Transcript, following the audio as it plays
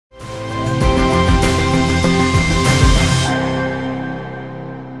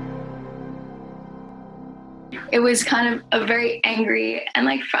it was kind of a very angry and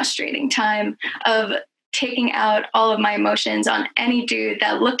like frustrating time of taking out all of my emotions on any dude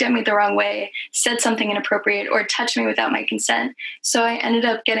that looked at me the wrong way, said something inappropriate, or touched me without my consent. So I ended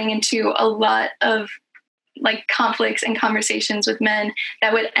up getting into a lot of like conflicts and conversations with men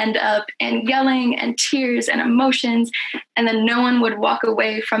that would end up in yelling and tears and emotions. And then no one would walk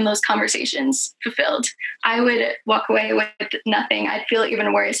away from those conversations fulfilled. I would walk away with nothing. I'd feel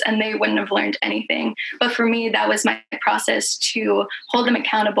even worse and they wouldn't have learned anything. But for me, that was my process to hold them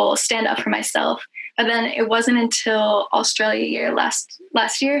accountable, stand up for myself. But then it wasn't until Australia year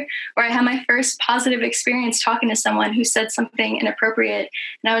last year where I had my first positive experience talking to someone who said something inappropriate.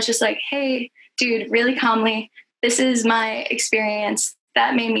 And I was just like, hey, dude, really calmly, this is my experience.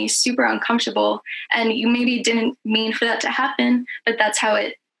 That made me super uncomfortable. And you maybe didn't mean for that to happen, but that's how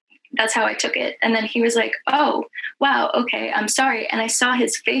I took it. And then he was like, oh, wow, okay, I'm sorry. And I saw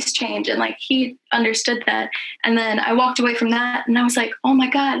his face change and like he understood that. And then I walked away from that and I was like, oh my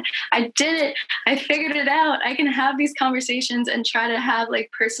God, I did it. I figured it out. I can have these conversations and try to have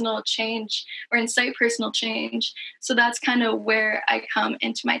like personal change or incite personal change. So that's kind of where I come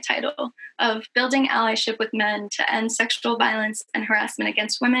into my title of building allyship with men to end sexual violence and harassment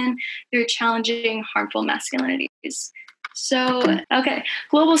against women through challenging harmful masculinities. So, okay,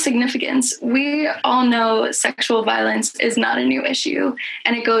 global significance. We all know sexual violence is not a new issue,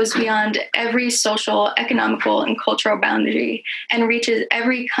 and it goes beyond every social, economical, and cultural boundary and reaches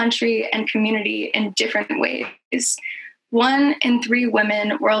every country and community in different ways. 1 in 3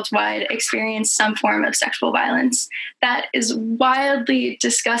 women worldwide experience some form of sexual violence. That is wildly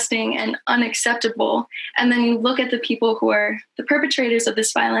disgusting and unacceptable. And then you look at the people who are the perpetrators of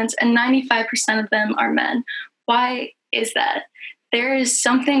this violence, and 95% of them are men. Why is that? There is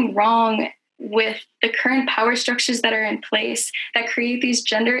something wrong with the current power structures that are in place that create these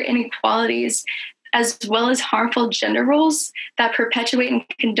gender inequalities, as well as harmful gender roles that perpetuate and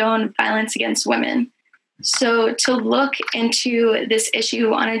condone violence against women. So to look into this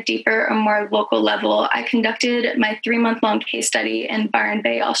issue on a deeper or more local level, I conducted my 3-month-long case study in Byron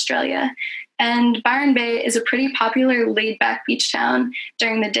Bay, Australia. And Byron Bay is a pretty popular laid-back beach town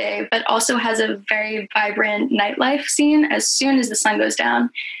during the day, but also has a very vibrant nightlife scene as soon as the sun goes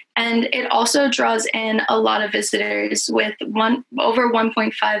down. And it also draws in a lot of visitors with over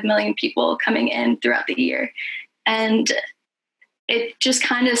 1.5 million people coming in throughout the year. And it just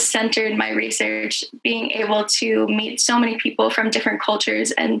kind of centered my research, being able to meet so many people from different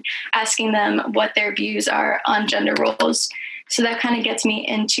cultures and asking them what their views are on gender roles. So that kind of gets me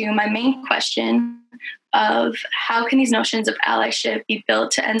into my main question of how can these notions of allyship be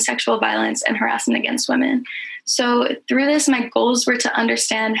built to end sexual violence and harassment against women? So through this, my goals were to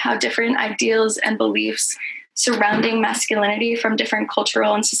understand how different ideals and beliefs surrounding masculinity from different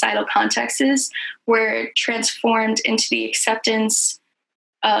cultural and societal contexts were transformed into the acceptance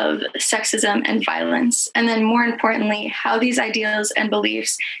of sexism and violence. And then more importantly, how these ideals and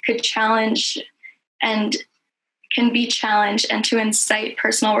beliefs could challenge and can be challenged and to incite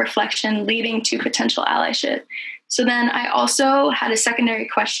personal reflection leading to potential allyship. So then I also had a secondary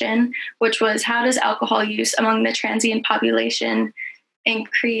question, which was how does alcohol use among the transient population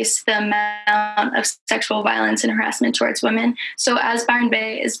increase the amount of sexual violence and harassment towards women? So as Byron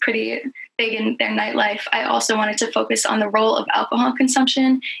Bay is pretty big in their nightlife, I also wanted to focus on the role of alcohol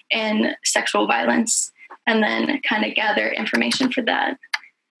consumption in sexual violence and then kind of gather information for that.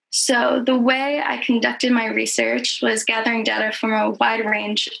 So the way I conducted my research was gathering data from a wide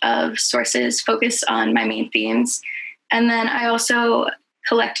range of sources focused on my main themes. And then I also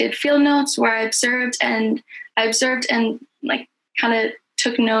collected field notes where I observed and like kind of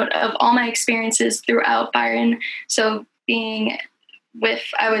took note of all my experiences throughout Byron. So being with,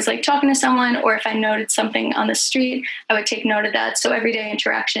 I was like talking to someone, or if I noted something on the street, I would take note of that. So everyday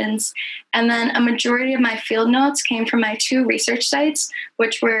interactions. And then a majority of my field notes came from my 2 research sites,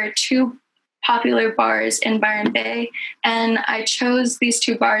 which were 2 popular bars in Byron Bay. And I chose these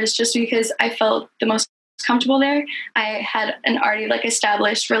 2 bars just because I felt the most comfortable there. I had an already like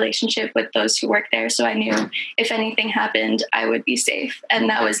established relationship with those who work there. So I knew if anything happened, I would be safe. And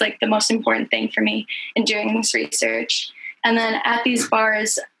that was like the most important thing for me in doing this research. And then at these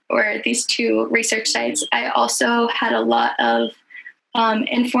bars or these 2 research sites, I also had a lot of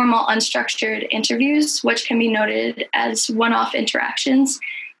informal, unstructured interviews, which can be noted as one-off interactions.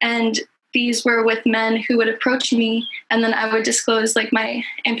 And these were with men who would approach me, and then I would disclose like my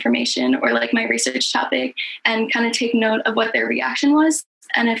information or like my research topic and kind of take note of what their reaction was.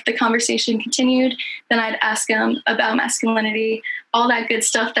 And if the conversation continued, then I'd ask them about masculinity, all that good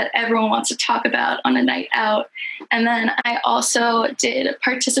stuff that everyone wants to talk about on a night out. And then I also did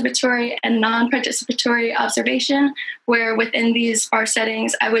participatory and non-participatory observation, where within these bar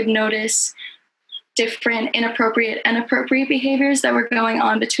settings, I would notice different inappropriate and appropriate behaviors that were going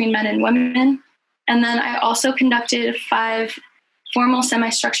on between men and women. And then I also conducted 5 formal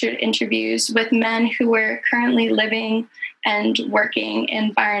semi-structured interviews with men who were currently living and working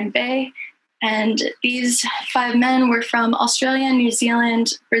in Byron Bay. And these 5 men were from Australia, New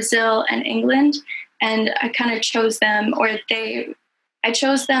Zealand, Brazil, and England. And I kind of chose them, I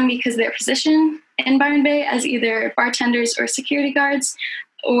chose them because their position in Byron Bay as either bartenders or security guards,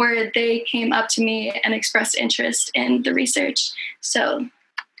 or they came up to me and expressed interest in the research. So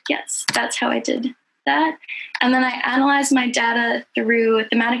yes, that's how I did that. And then I analyzed my data through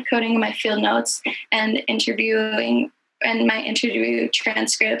thematic coding in my field notes and interviewing and my interview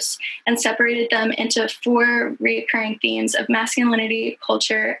transcripts, and separated them into 4 recurring themes of masculinity,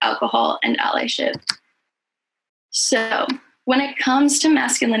 culture, alcohol, and allyship. So when it comes to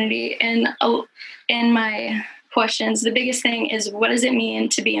masculinity in my questions, the biggest thing is, what does it mean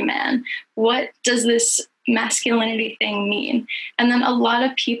to be a man? What does this masculinity thing mean? And then a lot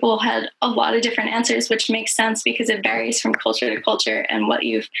of people had a lot of different answers, which makes sense because it varies from culture to culture and what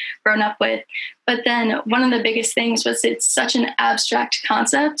you've grown up with. But then one of the biggest things was it's such an abstract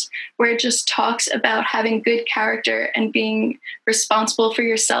concept where it just talks about having good character and being responsible for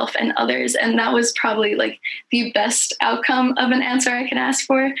yourself and others. And that was probably like the best outcome of an answer I could ask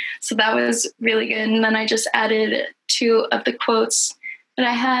for. So that was really good. And then I just added 2 of the quotes that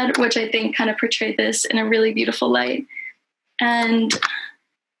I had, which I think kind of portrayed this in a really beautiful light. And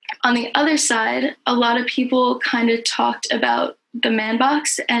on the other side, a lot of people kind of talked about the man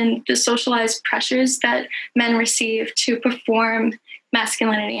box and the socialized pressures that men receive to perform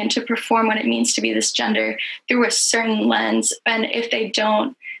masculinity and to perform what it means to be this gender through a certain lens. And if they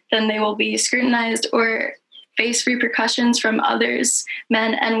don't, then they will be scrutinized or face repercussions from others,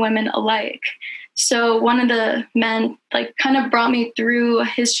 men and women alike. So one of the men kind of brought me through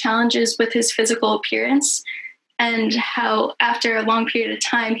his challenges with his physical appearance, and how after a long period of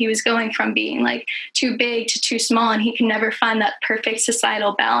time, he was going from being too big to too small, and he could never find that perfect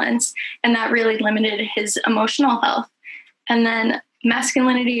societal balance. And that really limited his emotional health. And then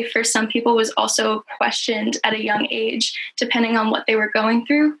masculinity for some people was also questioned at a young age, depending on what they were going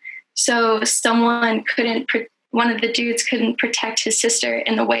through. So one of the dudes couldn't protect his sister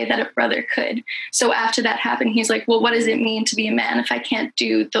in the way that a brother could. So after that happened, he's like, well, what does it mean to be a man if I can't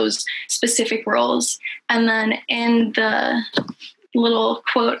do those specific roles? And then in the little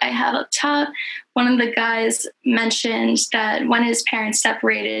quote I have up top, one of the guys mentioned that when his parents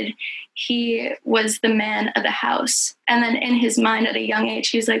separated, he was the man of the house. And then in his mind at a young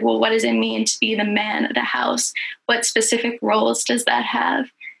age, he's like, well, what does it mean to be the man of the house? What specific roles does that have?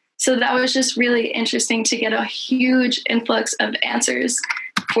 So that was just really interesting to get a huge influx of answers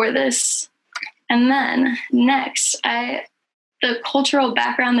for this. And then next, the cultural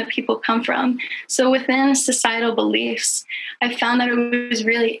background that people come from. So within societal beliefs, I found that it was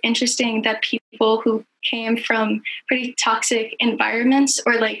really interesting that people who came from pretty toxic environments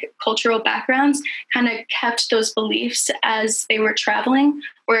or cultural backgrounds kind of kept those beliefs as they were traveling,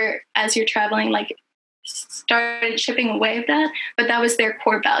 or as you're traveling, started chipping away at that, but that was their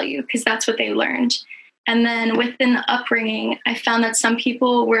core value because that's what they learned. And then within the upbringing, I found that some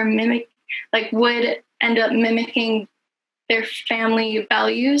people were would end up mimicking their family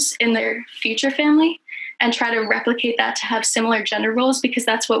values in their future family and try to replicate that to have similar gender roles because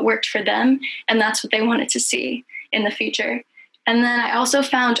that's what worked for them and that's what they wanted to see in the future. And then I also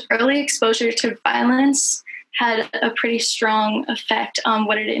found early exposure to violence had a pretty strong effect on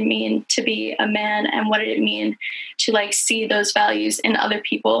what did it mean to be a man and what did it mean to see those values in other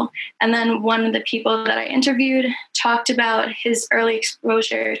people. And then one of the people that I interviewed talked about his early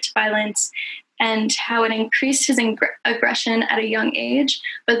exposure to violence and how it increased his aggression at a young age.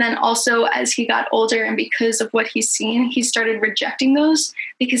 But then also as he got older and because of what he's seen, he started rejecting those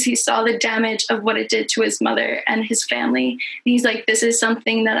because he saw the damage of what it did to his mother and his family. And he's like, this is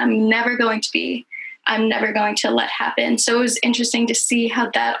something that I'm never going to let happen. So it was interesting to see how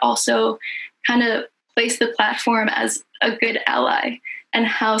that also kind of placed the platform as a good ally and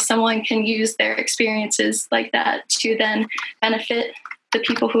how someone can use their experiences like that to then benefit the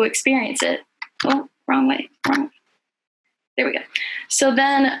people who experience it. Oh, wrong way. There we go. So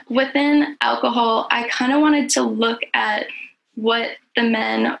then within alcohol, I kind of wanted to look at what the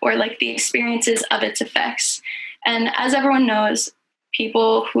men or the experiences of its effects. And as everyone knows,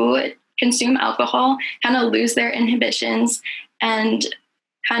 people who consume alcohol kind of lose their inhibitions and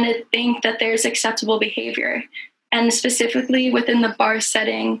kind of think that there's acceptable behavior. And specifically within the bar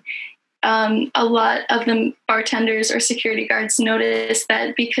setting, a lot of the bartenders or security guards notice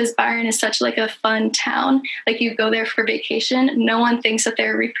that because Byron is such like a fun town, like you go there for vacation, no one thinks that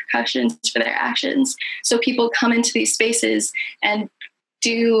there are repercussions for their actions. So people come into these spaces and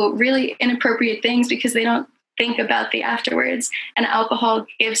do really inappropriate things because they don't think about the afterwards, and alcohol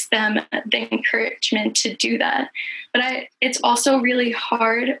gives them the encouragement to do that. But it's also really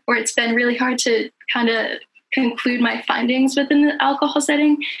hard, or it's been really hard to kind of conclude my findings within the alcohol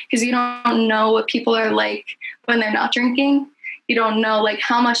setting, because you don't know what people are like when they're not drinking. You don't know like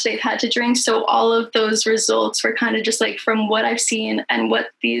how much they've had to drink. So all of those results were kind of just like from what I've seen and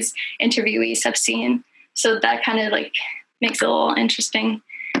what these interviewees have seen. So that kind of like makes it a little interesting.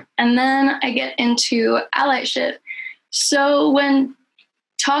 And then I get into allyship. So when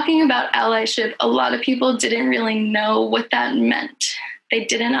talking about allyship, a lot of people didn't really know what that meant. They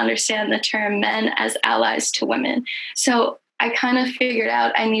didn't understand the term men as allies to women. So I kind of figured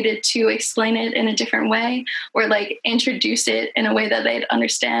out I needed to explain it in a different way, or like introduce it in a way that they'd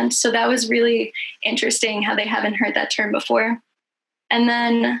understand. So that was really interesting how they haven't heard that term before. And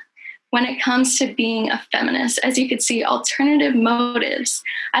then when it comes to being a feminist, as you could see, alternative motives.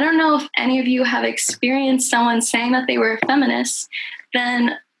 I don't know if any of you have experienced someone saying that they were a feminist,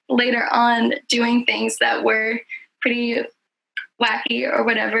 then later on doing things that were pretty wacky or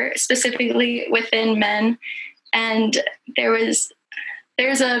whatever, specifically within men. And there's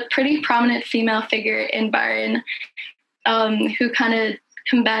a pretty prominent female figure in Byron who kind of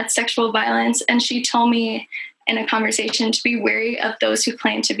combats sexual violence. And she told me in a conversation to be wary of those who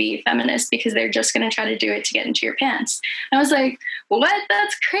claim to be feminists because they're just going to try to do it to get into your pants. And I was like, what?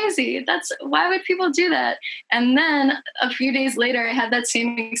 That's crazy. Why would people do that? And then a few days later, I had that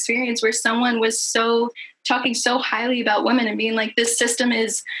same experience where someone was talking so highly about women and being like, this system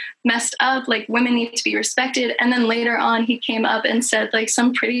is messed up, like women need to be respected. And then later on, he came up and said like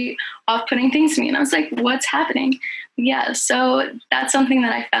some pretty off-putting things to me. And I was like, what's happening? Yeah, so that's something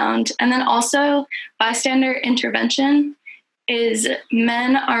that I found. And then also bystander intervention is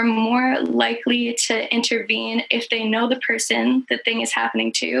men are more likely to intervene if they know the person the thing is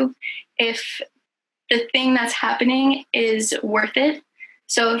happening to, if the thing that's happening is worth it.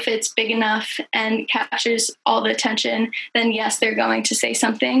 So if it's big enough and captures all the attention, then yes, they're going to say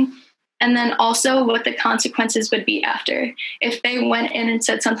something. And then also what the consequences would be after. If they went in and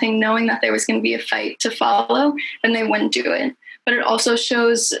said something knowing that there was going to be a fight to follow, then they wouldn't do it. But it also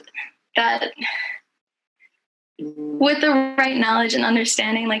shows that with the right knowledge and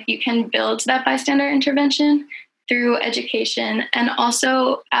understanding, like you can build that bystander intervention through education. And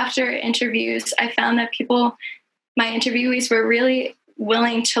also after interviews, I found that my interviewees were really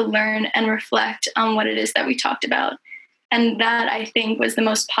willing to learn and reflect on what it is that we talked about. And that, I think, was the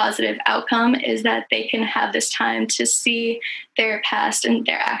most positive outcome, is that they can have this time to see their past and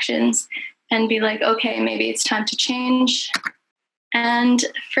their actions and be like, okay, maybe it's time to change. And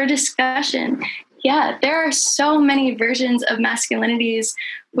for discussion, yeah, there are so many versions of masculinities,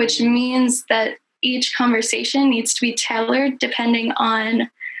 which means that each conversation needs to be tailored depending on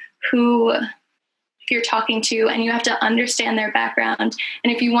who you're talking to, and you have to understand their background.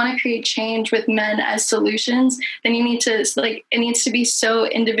 And if you want to create change with men as solutions, then you need to it needs to be so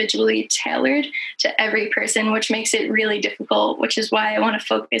individually tailored to every person, which makes it really difficult, which is why I want to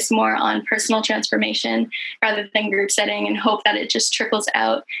focus more on personal transformation rather than group setting and hope that it just trickles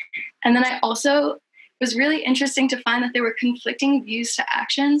out. And then I also was really interesting to find that there were conflicting views to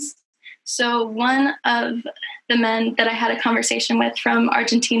actions. So one of the men that I had a conversation with from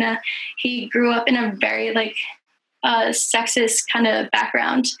Argentina, he grew up in a very sexist kind of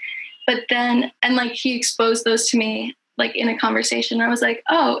background, but then, and he exposed those to me in a conversation. I was like,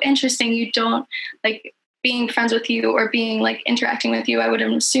 oh, interesting. You don't being friends with you or being interacting with you, I would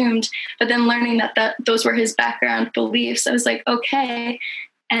have assumed, but then learning that those were his background beliefs, I was like, okay.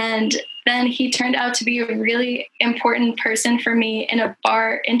 And then he turned out to be a really important person for me in a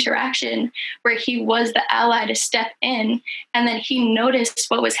bar interaction where he was the ally to step in. And then he noticed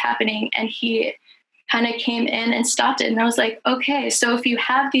what was happening and he kind of came in and stopped it. And I was like, okay, so if you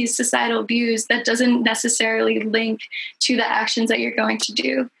have these societal views, that doesn't necessarily link to the actions that you're going to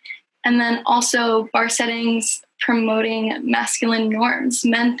do. And then also bar settings promoting masculine norms,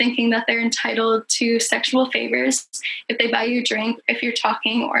 men thinking that they're entitled to sexual favors if they buy you a drink, if you're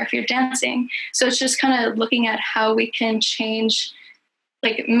talking, or if you're dancing. So it's just kind of looking at how we can change,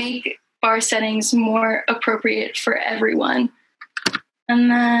 make bar settings more appropriate for everyone. And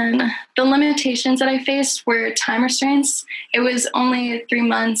then the limitations that I faced were time restraints. It was only 3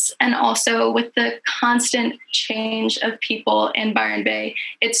 months. And also with the constant change of people in Byron Bay,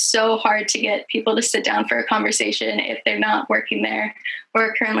 it's so hard to get people to sit down for a conversation if they're not working there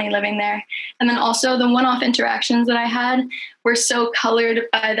or currently living there. And then also the one-off interactions that I had were so colored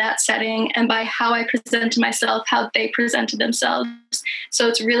by that setting and by how I presented myself, how they presented themselves. So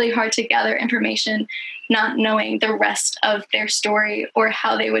it's really hard to gather information not knowing the rest of their story or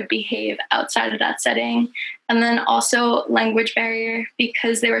how they would behave outside of that setting. And then also language barrier,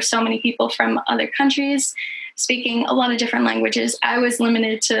 because there were so many people from other countries speaking a lot of different languages. I was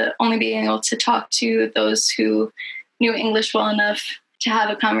limited to only being able to talk to those who knew English well enough to have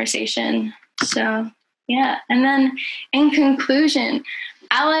a conversation. So, yeah. And then in conclusion,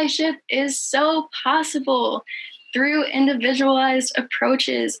 allyship is so possible through individualized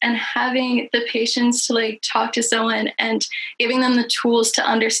approaches and having the patience to like talk to someone and giving them the tools to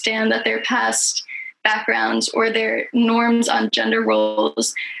understand that their past backgrounds or their norms on gender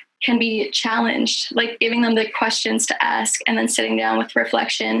roles can be challenged, like giving them the questions to ask and then sitting down with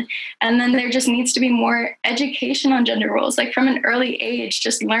reflection. And then there just needs to be more education on gender roles, like from an early age,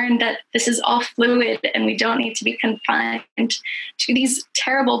 just learn that this is all fluid and we don't need to be confined to these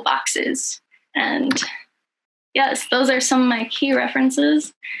terrible boxes. And yes, those are some of my key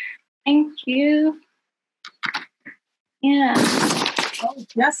references. Thank you. Yeah. Oh,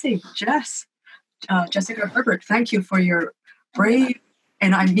 Jessica Herbert, thank you for your brave,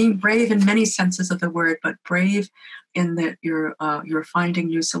 and I mean brave in many senses of the word, but brave in that you're finding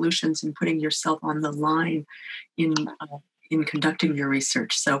new solutions and putting yourself on the line in conducting your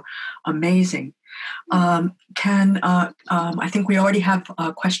research. So amazing. I think we already have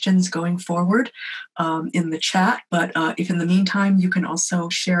questions going forward in the chat, but if in the meantime you can also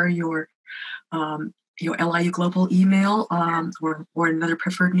share your LIU Global email or another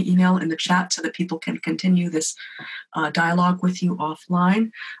preferred email in the chat so that people can continue this dialogue with you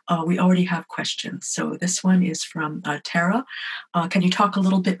offline. We already have questions. So this one is from Tara. Can you talk a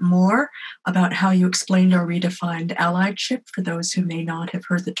little bit more about how you explained or redefined allyship for those who may not have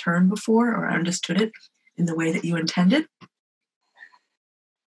heard the term before or understood it in the way that you intended?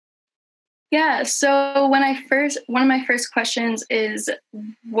 Yeah, so one of my first questions is,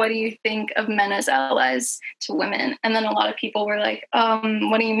 what do you think of men as allies to women? And then a lot of people were like,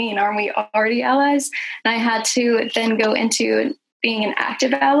 what do you mean? Aren't we already allies? And I had to then go into being an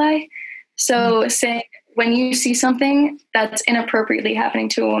active ally. So saying, when you see something that's inappropriately happening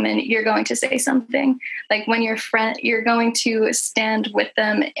to a woman, you're going to say something. Like when you're going to stand with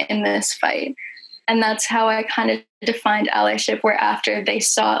them in this fight. And that's how I kind of defined allyship, where after they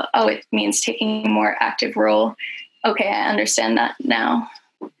saw, oh, it means taking a more active role. Okay, I understand that now,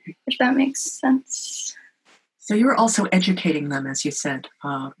 if that makes sense. So you were also educating them, as you said,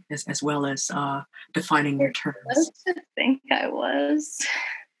 as well as defining your terms. I think I was.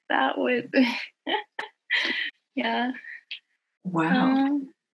 That would, yeah. Wow.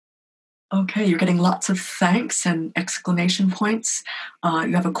 Okay, you're getting lots of thanks and exclamation points.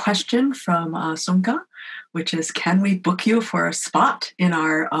 You have a question from Sunka, which is, can we book you for a spot in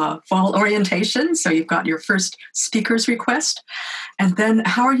our fall orientation? So you've got your first speaker's request. And then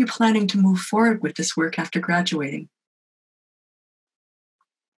how are you planning to move forward with this work after graduating?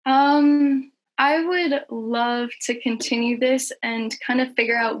 I would love to continue this and kind of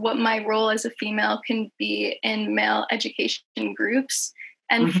figure out what my role as a female can be in male education groups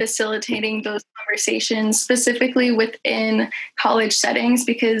and facilitating those conversations, specifically within college settings,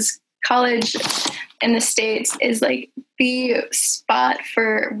 because college in the States is like the spot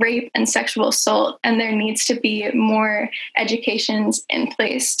for rape and sexual assault, and there needs to be more educations in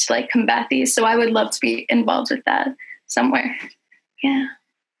place to like combat these. So I would love to be involved with that somewhere. Yeah.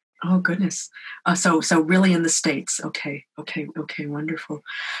 Oh, goodness. So really in the States. Okay, wonderful.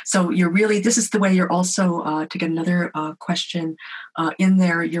 So this is the way you're also, to get another question in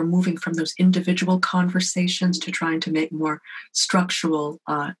there, you're moving from those individual conversations to trying to make more structural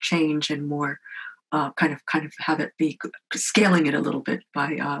change and more kind of have it be scaling it a little bit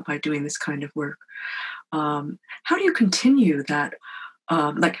by doing this kind of work. How do you continue that?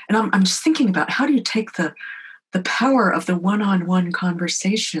 And I'm just thinking about, how do you take the power of the one-on-one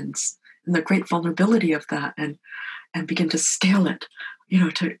conversations and the great vulnerability of that and begin to scale it,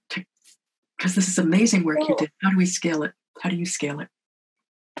 because this is amazing work you did. How do we scale it? How do you scale it?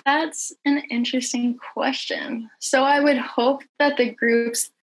 That's an interesting question. So I would hope that the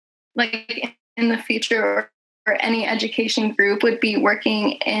groups, like in the future, or any education group, would be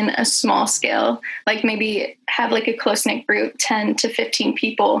working in a small scale, like maybe have like a close-knit group, 10 to 15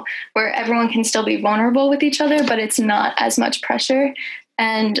 people, where everyone can still be vulnerable with each other, but it's not as much pressure.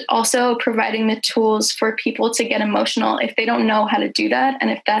 and also providing the tools for people to get emotional if they don't know how to do that.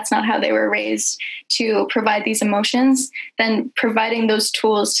 And if that's not how they were raised to provide these emotions, then providing those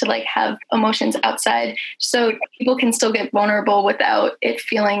tools to like have emotions outside so people can still get vulnerable without it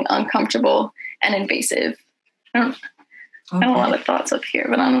feeling uncomfortable and invasive. I have a lot of thoughts up here,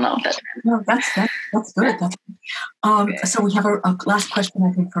 but I don't know if that's... No, that's good. That's good. So we have a last question,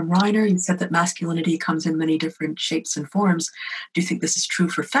 I think, from Reiner. You said that masculinity comes in many different shapes and forms. Do you think this is true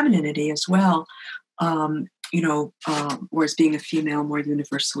for femininity as well? Or is being a female more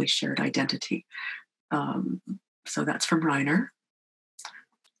universally shared identity? So that's from Reiner.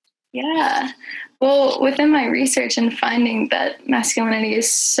 Yeah. Well, within my research and finding that masculinity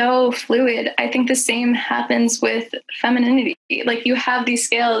is so fluid, I think the same happens with femininity. Like you have these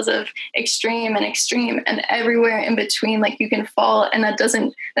scales of extreme, and everywhere in between, like you can fall, and that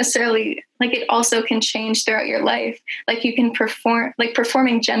doesn't necessarily, like it also can change throughout your life. Like you can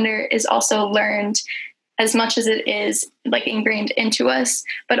performing gender is also learned as much as it is like ingrained into us,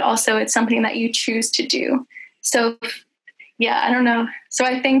 but also it's something that you choose to do. So yeah, I don't know. So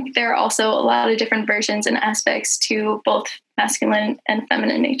I think there are also a lot of different versions and aspects to both masculine and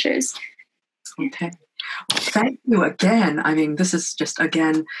feminine natures. Okay. Thank you again. I mean, this is just,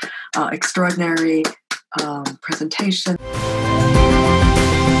 again, extraordinary presentation.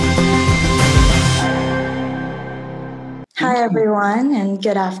 Hi, everyone, and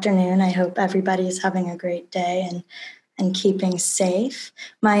good afternoon. I hope everybody's having a great day and keeping safe.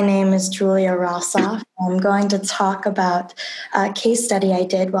 My name is Julia Rosoff. I'm going to talk about a case study I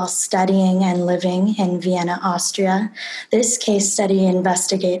did while studying and living in Vienna, Austria. This case study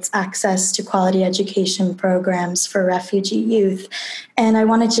investigates access to quality education programs for refugee youth. And I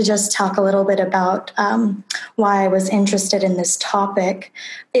wanted to just talk a little bit about why I was interested in this topic.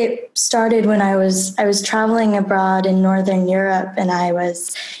 It started when I was traveling abroad in Northern Europe, and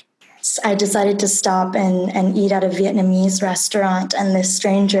I decided to stop and eat at a Vietnamese restaurant, and this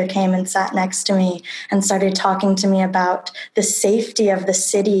stranger came and sat next to me and started talking to me about the safety of the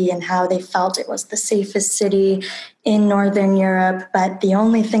city and how they felt it was the safest city in Northern Europe, but the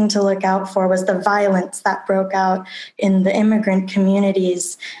only thing to look out for was the violence that broke out in the immigrant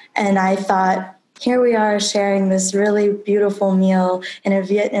communities. And I thought, here we are sharing this really beautiful meal in a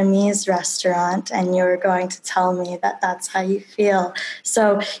Vietnamese restaurant, and you're going to tell me that that's how you feel.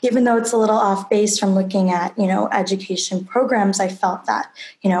 So even though it's a little off base from looking at, education programs, I felt that,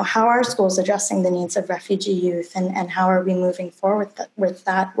 how are schools addressing the needs of refugee youth, and how are we moving forward with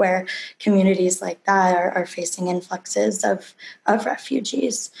that, where communities like that are facing influxes of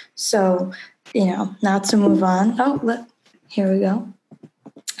refugees. So, now to move on. Here we go.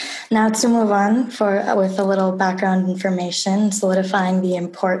 Now to move on with a little background information, solidifying the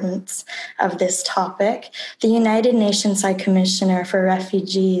importance of this topic. The United Nations High Commissioner for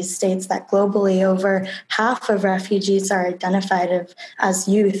Refugees states that globally over half of refugees are identified as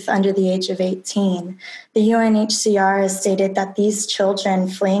youth under the age of 18. The UNHCR has stated that these children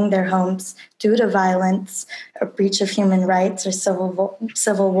fleeing their homes due to violence, a breach of human rights, or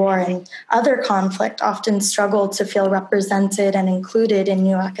civil war and other conflict often struggle to feel represented and included in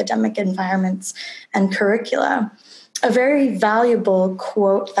new academic environments and curricula. A very valuable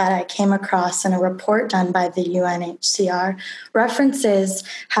quote that I came across in a report done by the UNHCR references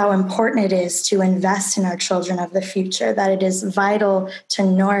how important it is to invest in our children of the future, that it is vital to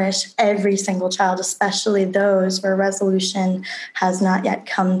nourish every single child, especially those where resolution has not yet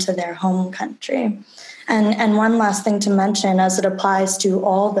come to their home country. And one last thing to mention, as it applies to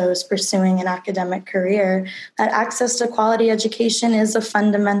all those pursuing an academic career, that access to quality education is a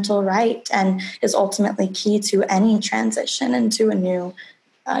fundamental right and is ultimately key to any transition into a new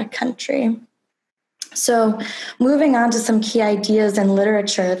country. So moving on to some key ideas in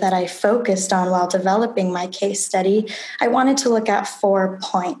literature that I focused on while developing my case study, I wanted to look at 4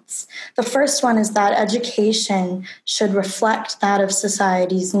 points. The first one is that education should reflect that of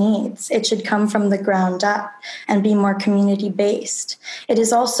society's needs. It should come from the ground up and be more community-based. It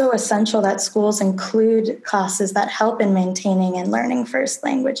is also essential that schools include classes that help in maintaining and learning first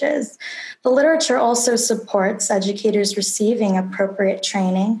languages. The literature also supports educators receiving appropriate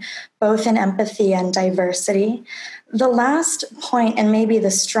training, both in empathy and diversity. The last point, and maybe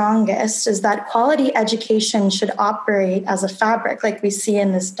the strongest, is that quality education should operate as a fabric, like we see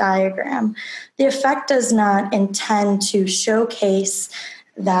in this diagram. The effect does not intend to showcase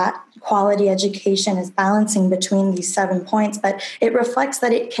that quality education is balancing between these 7 points, but it reflects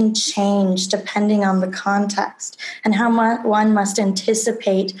that it can change depending on the context and how one must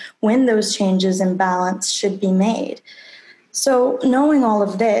anticipate when those changes in balance should be made. So knowing all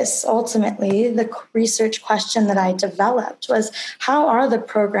of this, ultimately, the research question that I developed was, how are the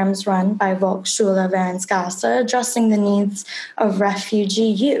programs run by Volksschule Vereinsgasse addressing the needs of refugee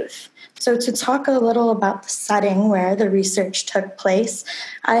youth? So to talk a little about the setting where the research took place,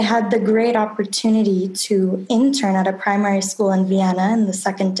 I had the great opportunity to intern at a primary school in Vienna in the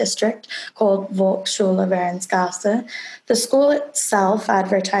 2nd district called Volksschule Vereinsgasse. The school itself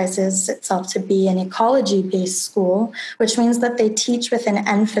advertises itself to be an ecology-based school, which means that they teach with an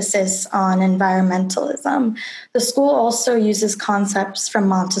emphasis on environmentalism. The school also uses concepts from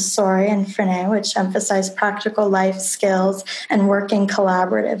Montessori and Freinet, which emphasize practical life skills and working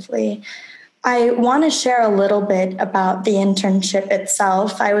collaboratively. I want to share a little bit about the internship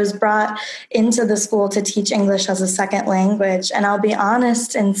itself. I was brought into the school to teach English as a second language, and I'll be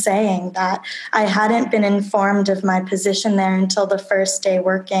honest in saying that I hadn't been informed of my position there until the first day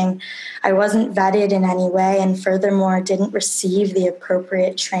working. I wasn't vetted in any way, and furthermore, didn't receive the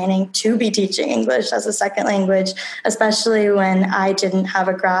appropriate training to be teaching English as a second language, especially when I didn't have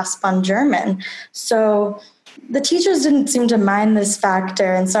a grasp on German. So the teachers didn't seem to mind this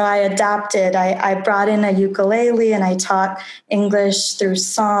factor, and so I adapted. I brought in a ukulele and I taught English through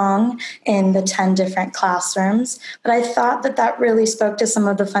song in the 10 different classrooms. But I thought that really spoke to some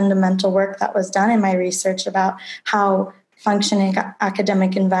of the fundamental work that was done in my research about how functioning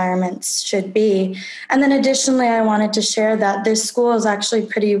academic environments should be. And then additionally, I wanted to share that this school is actually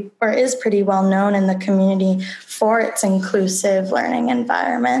is pretty well known in the community for its inclusive learning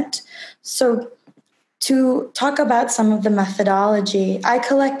environment. So to talk about some of the methodology, I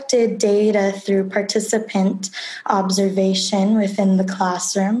collected data through participant observation within the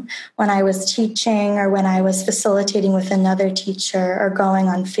classroom when I was teaching or when I was facilitating with another teacher or going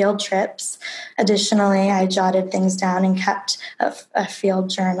on field trips. Additionally, I jotted things down and kept a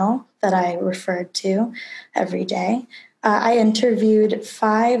field journal that I referred to every day. I interviewed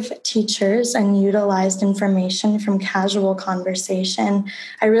 5 teachers and utilized information from casual conversation.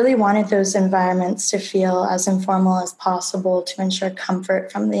 I really wanted those environments to feel as informal as possible to ensure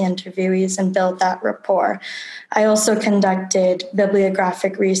comfort from the interviewees and build that rapport. I also conducted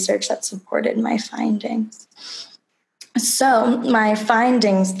bibliographic research that supported my findings. So my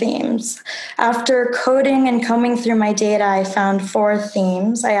findings themes. After coding and combing through my data, I found 4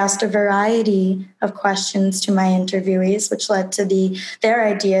 themes. I asked a variety of questions to my interviewees, which led to their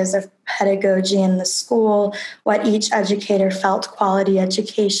ideas of pedagogy in the school, what each educator felt quality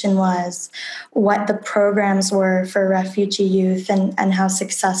education was, what the programs were for refugee youth, and how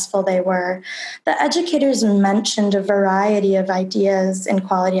successful they were. The educators mentioned a variety of ideas in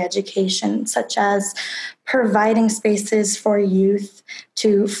quality education, such as providing spaces for youth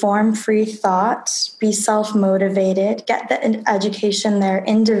to form free thought, be self-motivated, get the education their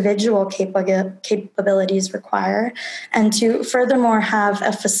individual capabilities require, and to furthermore have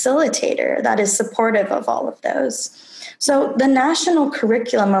a facilitator that is supportive of all of those. So the national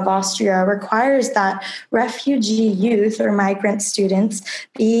curriculum of Austria requires that refugee youth or migrant students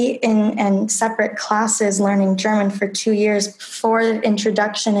be in separate classes learning German for 2 years before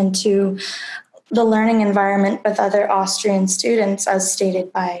introduction into the learning environment with other Austrian students, as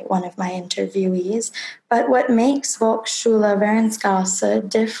stated by one of my interviewees. But what makes Volksschule Vereinsgasse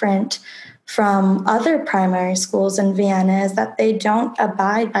different from other primary schools in Vienna is that they don't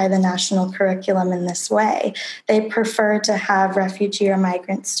abide by the national curriculum in this way. They prefer to have refugee or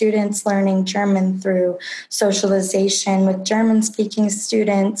migrant students learning German through socialization with German-speaking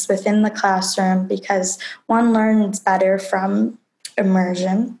students within the classroom because one learns better from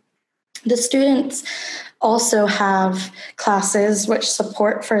immersion. The students also have classes which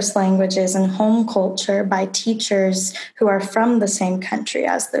support first languages and home culture by teachers who are from the same country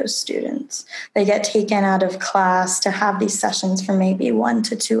as those students. They get taken out of class to have these sessions for maybe 1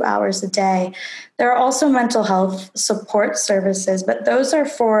 to 2 hours a day. There are also mental health support services, but those are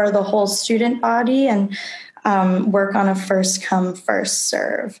for the whole student body and work on a first come, first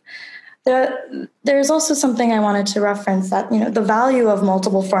serve. There's also something I wanted to reference that, the value of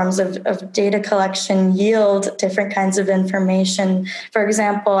multiple forms of data collection yield different kinds of information. For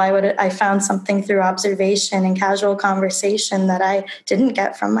example, I found something through observation and casual conversation that I didn't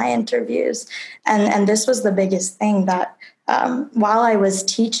get from my interviews. And this was the biggest thing that while I was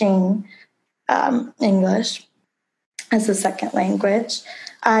teaching English as a second language,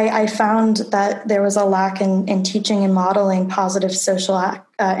 I found that there was a lack in teaching and modeling positive social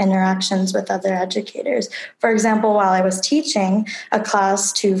interactions with other educators. For example, while I was teaching a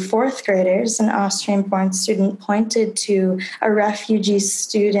class to fourth graders, an Austrian-born student pointed to a refugee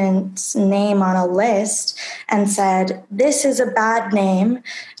student's name on a list and said, "This is a bad name."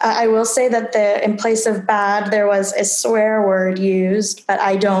 I will say that in place of bad, there was a swear word used, but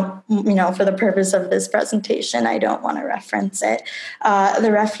I don't, for the purpose of this presentation, I don't want to reference it.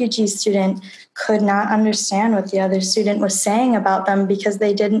 The refugee student could not understand what the other student was saying about them because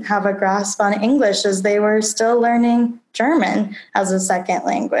they didn't have a grasp on English, as they were still learning German as a second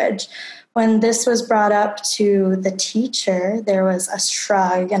language. When this was brought up to the teacher, there was a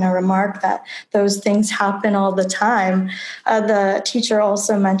shrug and a remark that those things happen all the time. The teacher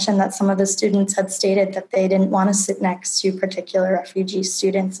also mentioned that some of the students had stated that they didn't want to sit next to particular refugee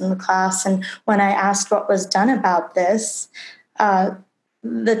students in the class. And when I asked what was done about this,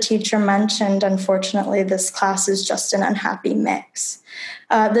 the teacher mentioned, unfortunately, this class is just an unhappy mix.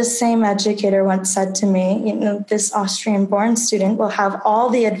 This same educator once said to me, this Austrian-born student will have all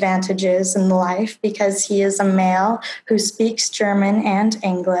the advantages in life because he is a male who speaks German and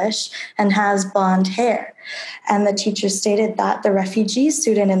English and has blonde hair. And the teacher stated that the refugee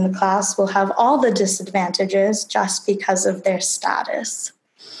student in the class will have all the disadvantages just because of their status.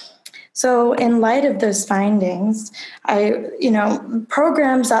 So in light of those findings,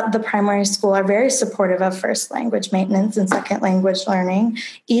 programs at the primary school are very supportive of first language maintenance and second language learning.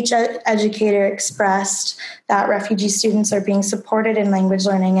 Each educator expressed that refugee students are being supported in language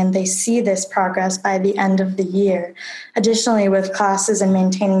learning, and they see this progress by the end of the year. Additionally, with classes in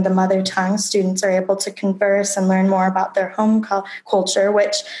maintaining the mother tongue, students are able to converse and learn more about their home culture,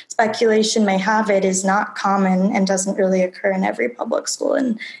 which speculation may have it is not common and doesn't really occur in every public school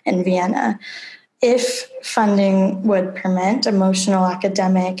in Vienna. If funding would permit, emotional,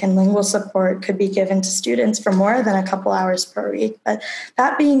 academic, and lingual support could be given to students for more than a couple hours per week. But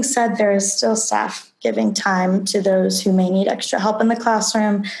that being said, there is still staff giving time to those who may need extra help in the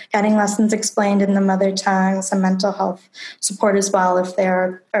classroom, getting lessons explained in the mother tongue, some mental health support as well if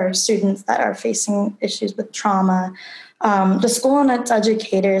there are students that are facing issues with trauma. The school and its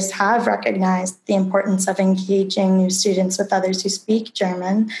educators have recognized the importance of engaging new students with others who speak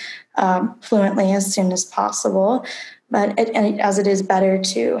German fluently as soon as possible. But as it is better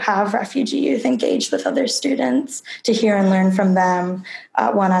to have refugee youth engage with other students, to hear and learn from them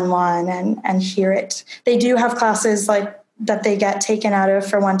one-on-one and hear it. They do have classes that they get taken out of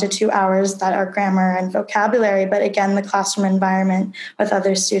for 1 to 2 hours that are grammar and vocabulary. But again, the classroom environment with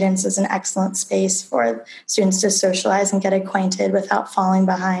other students is an excellent space for students to socialize and get acquainted without falling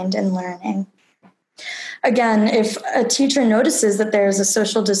behind in learning. Again, if a teacher notices that there is a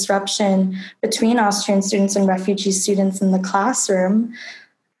social disruption between Austrian students and refugee students in the classroom,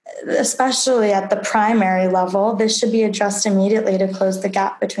 especially at the primary level, this should be addressed immediately to close the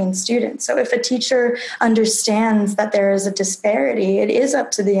gap between students. So if a teacher understands that there is a disparity, it is up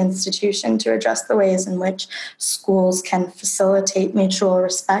to the institution to address the ways in which schools can facilitate mutual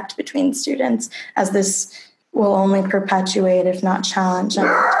respect between students, as this will only perpetuate, if not challenged and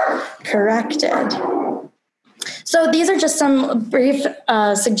corrected. So these are just some brief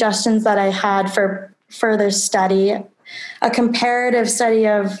suggestions that I had for further study. A comparative study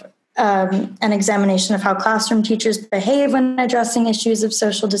of an examination of how classroom teachers behave when addressing issues of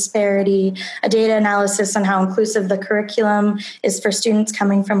social disparity, a data analysis on how inclusive the curriculum is for students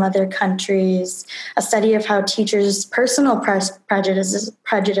coming from other countries, a study of how teachers' personal prejudices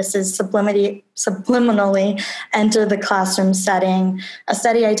subliminally enter the classroom setting, a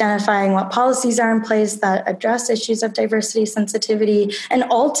study identifying what policies are in place that address issues of diversity sensitivity, and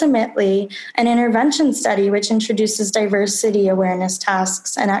ultimately an intervention study which introduces diversity awareness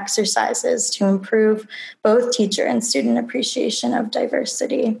tasks and exercises to improve both teacher and student appreciation of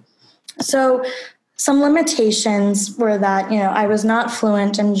diversity. So some limitations were that, I was not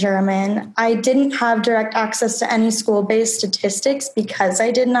fluent in German. I didn't have direct access to any school-based statistics because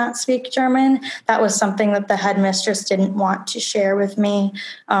I did not speak German. That was something that the headmistress didn't want to share with me.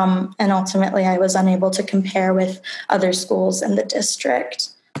 And ultimately, I was unable to compare with other schools in the district.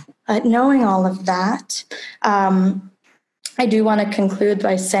 But knowing all of that, I do want to conclude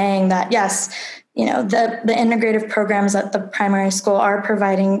by saying that, yes, the integrative programs at the primary school are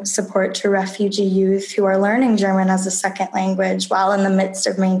providing support to refugee youth who are learning German as a second language while in the midst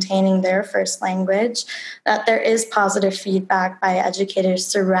of maintaining their first language, that there is positive feedback by educators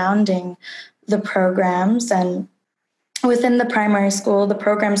surrounding the programs. And within the primary school, the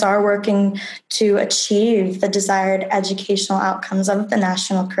programs are working to achieve the desired educational outcomes of the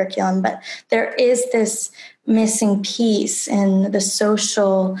national curriculum, but there is this missing piece in the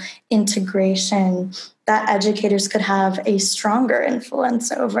social integration that educators could have a stronger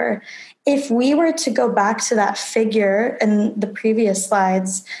influence over. If we were to go back to that figure in the previous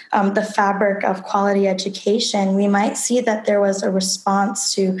slides, the fabric of quality education, we might see that there was a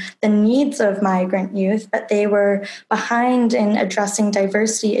response to the needs of migrant youth, but they were behind in addressing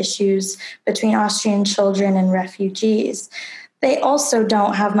diversity issues between Austrian children and refugees. They also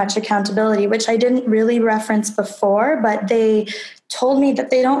don't have much accountability, which I didn't really reference before, but they told me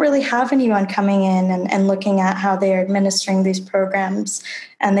that they don't really have anyone coming in and looking at how they're administering these programs.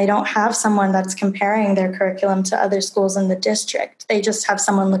 And they don't have someone that's comparing their curriculum to other schools in the district. They just have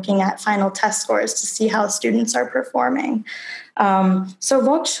someone looking at final test scores to see how students are performing. So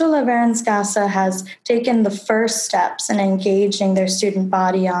Volksschule Währensgasse has taken the first steps in engaging their student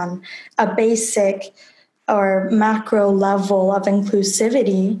body on a basic or macro level of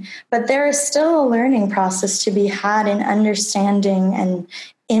inclusivity, but there is still a learning process to be had in understanding and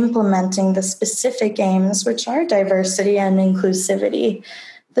implementing the specific aims, which are diversity and inclusivity,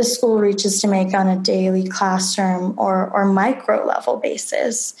 the school reaches to make on a daily classroom or micro level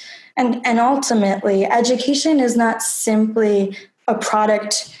basis. And ultimately, education is not simply a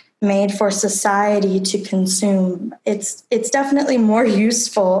product made for society to consume. It's definitely more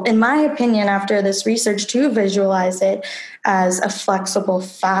useful, in my opinion, after this research, to visualize it as a flexible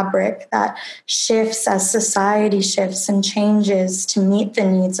fabric that shifts as society shifts and changes to meet the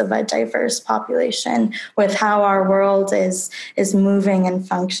needs of a diverse population with how our world is moving and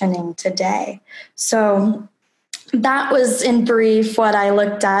functioning today. So that was in brief what I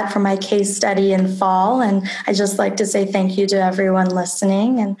looked at for my case study in fall. And I just like to say thank you to everyone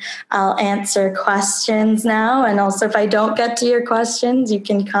listening. And I'll answer questions now. And also, if I don't get to your questions, you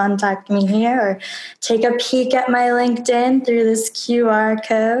can contact me here or take a peek at my LinkedIn through this QR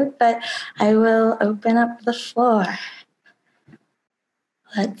code. But I will open up the floor.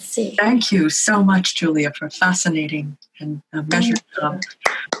 Let's see. Thank you so much, Julia, for a fascinating and measured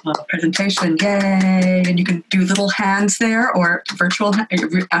presentation. Yay! And you can do little hands there or virtual,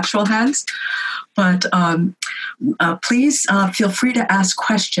 actual hands. But please feel free to ask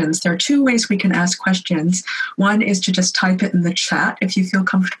questions. There are two ways we can ask questions. One is to just type it in the chat if you feel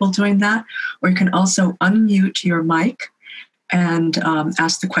comfortable doing that, or you can also unmute your mic and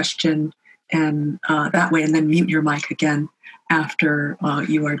ask the question and that way, and then mute your mic again after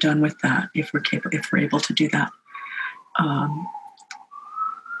you are done with that, if we're able to do that.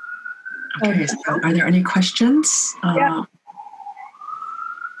 Okay, so are there any questions? Yeah.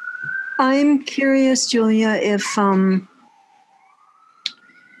 I'm curious, Julia, if the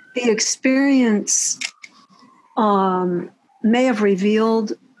experience may have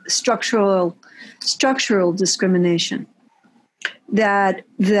revealed structural discrimination. That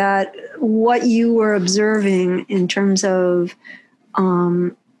what you were observing in terms of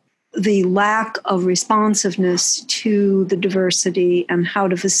the lack of responsiveness to the diversity and how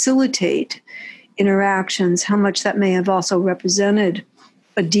to facilitate interactions, how much that may have also represented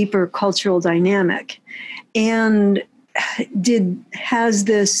a deeper cultural dynamic. And has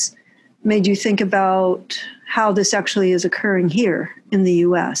this made you think about how this actually is occurring here in the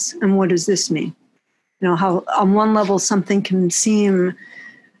US, and what does this mean? You know, how on one level something can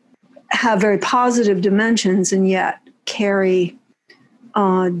have very positive dimensions and yet carry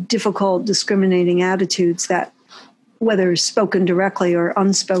difficult, discriminating attitudes that, whether spoken directly or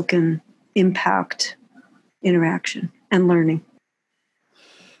unspoken, impact interaction and learning.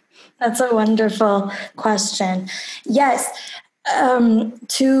 That's a wonderful question. Yes,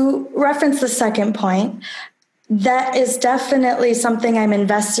 to reference the second point, that is definitely something I'm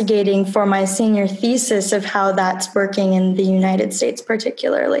investigating for my senior thesis of how that's working in the United States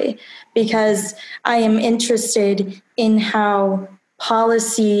particularly, because I am interested in how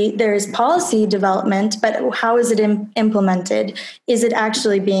there is policy development, but how is it implemented? Is it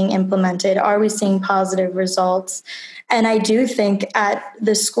actually being implemented? Are we seeing positive results? And I do think at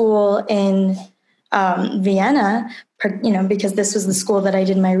the school in Vienna, because this was the school that I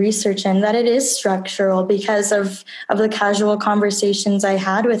did my research in, that it is structural because of the casual conversations I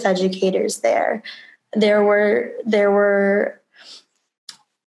had with educators there. There were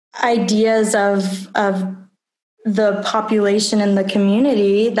ideas of the population in the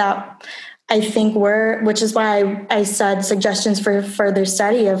community that I think which is why I said suggestions for further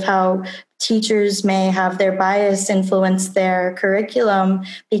study of how teachers may have their bias influence their curriculum,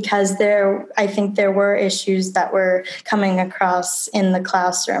 because I think there were issues that were coming across in the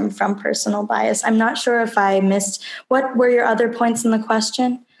classroom from personal bias. I'm not sure if I missed, what were your other points in the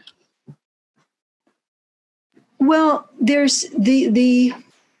question? Well, there's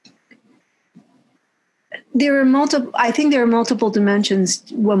there are multiple. I think there are multiple dimensions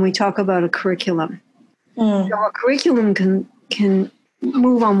when we talk about a curriculum. So a curriculum can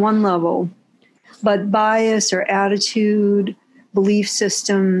move on one level, but bias or attitude, belief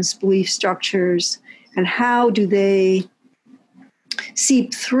systems, belief structures, and how do they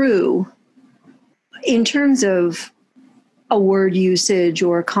seep through in terms of a word usage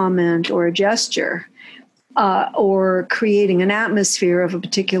or a comment or a gesture, or creating an atmosphere of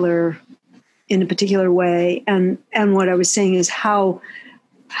in a particular way. And what I was saying is how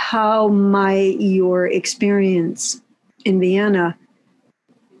might your experience in Vienna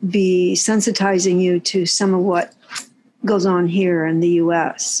be sensitizing you to some of what goes on here in the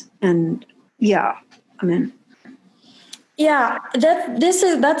U.S. And that's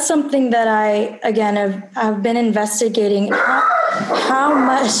something that I've been investigating. How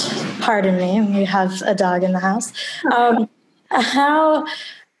much? Pardon me, we have a dog in the house.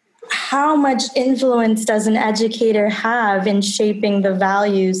 How much influence does an educator have in shaping the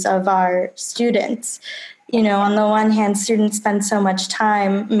values of our students? On the one hand, students spend so much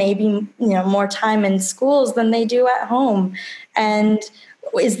time, maybe, more time in schools than they do at home. And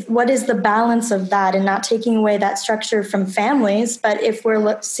what is the balance of that, and not taking away that structure from families? But if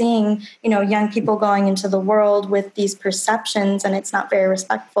we're seeing, young people going into the world with these perceptions and it's not very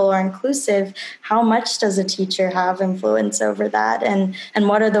respectful or inclusive, how much does a teacher have influence over that? And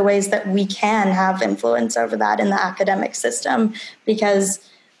what are the ways that we can have influence over that in the academic system? Because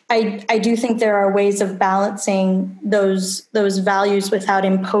I do think there are ways of balancing those values without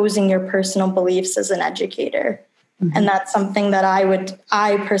imposing your personal beliefs as an educator. Mm-hmm. And that's something that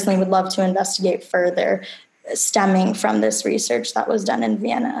I personally would love to investigate further, stemming from this research that was done in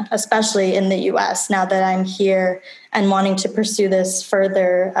Vienna, especially in the US, now that I'm here and wanting to pursue this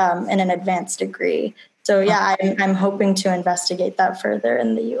further in an advanced degree. So I'm hoping to investigate that further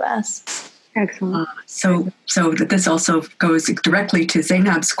in the US. Excellent. So this also goes directly to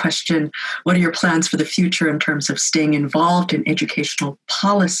Zainab's question. What are your plans for the future in terms of staying involved in educational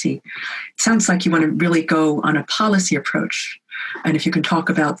policy? It sounds like you want to really go on a policy approach. And if you can talk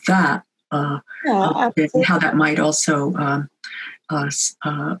about that, and how that might also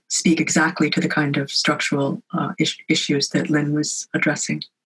speak exactly to the kind of structural issues that Lynn was addressing.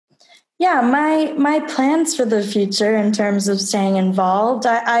 Yeah, my plans for the future in terms of staying involved,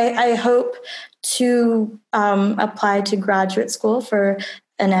 I hope to apply to graduate school for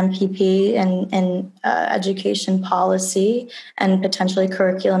an MPP in education policy and potentially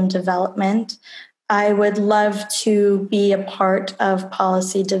curriculum development. I would love to be a part of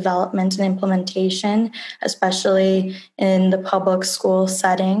policy development and implementation, especially in the public school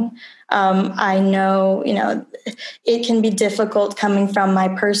setting. I know, it can be difficult coming from my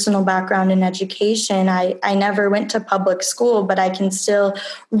personal background in education. I never went to public school, but I can still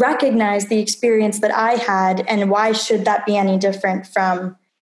recognize the experience that I had, and why should that be any different from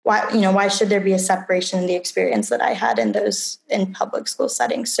why should there be a separation in the experience that I had in public school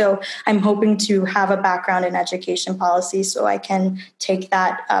settings? So I'm hoping to have a background in education policy so I can take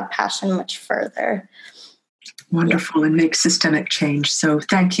that passion much further. Wonderful, and make systemic change. So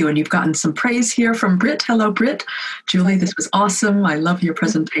thank you. And you've gotten some praise here from Britt. Hello, Britt. Julie, this was awesome. I love your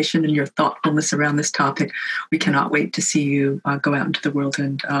presentation and your thoughtfulness around this topic. We cannot wait to see you go out into the world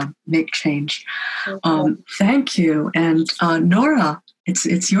and make change. Thank you. And Nora,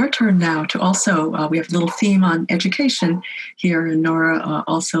 it's your turn now to also, we have a little theme on education here, and Nora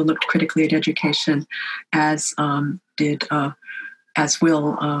also looked critically at education, as will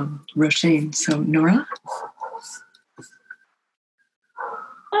Roshane. So Nora?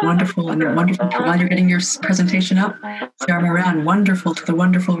 Wonderful, and wonderful. While you're getting your presentation up, Sarah Moran, wonderful to the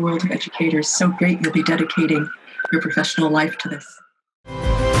wonderful world of educators. So great you'll be dedicating your professional life to this.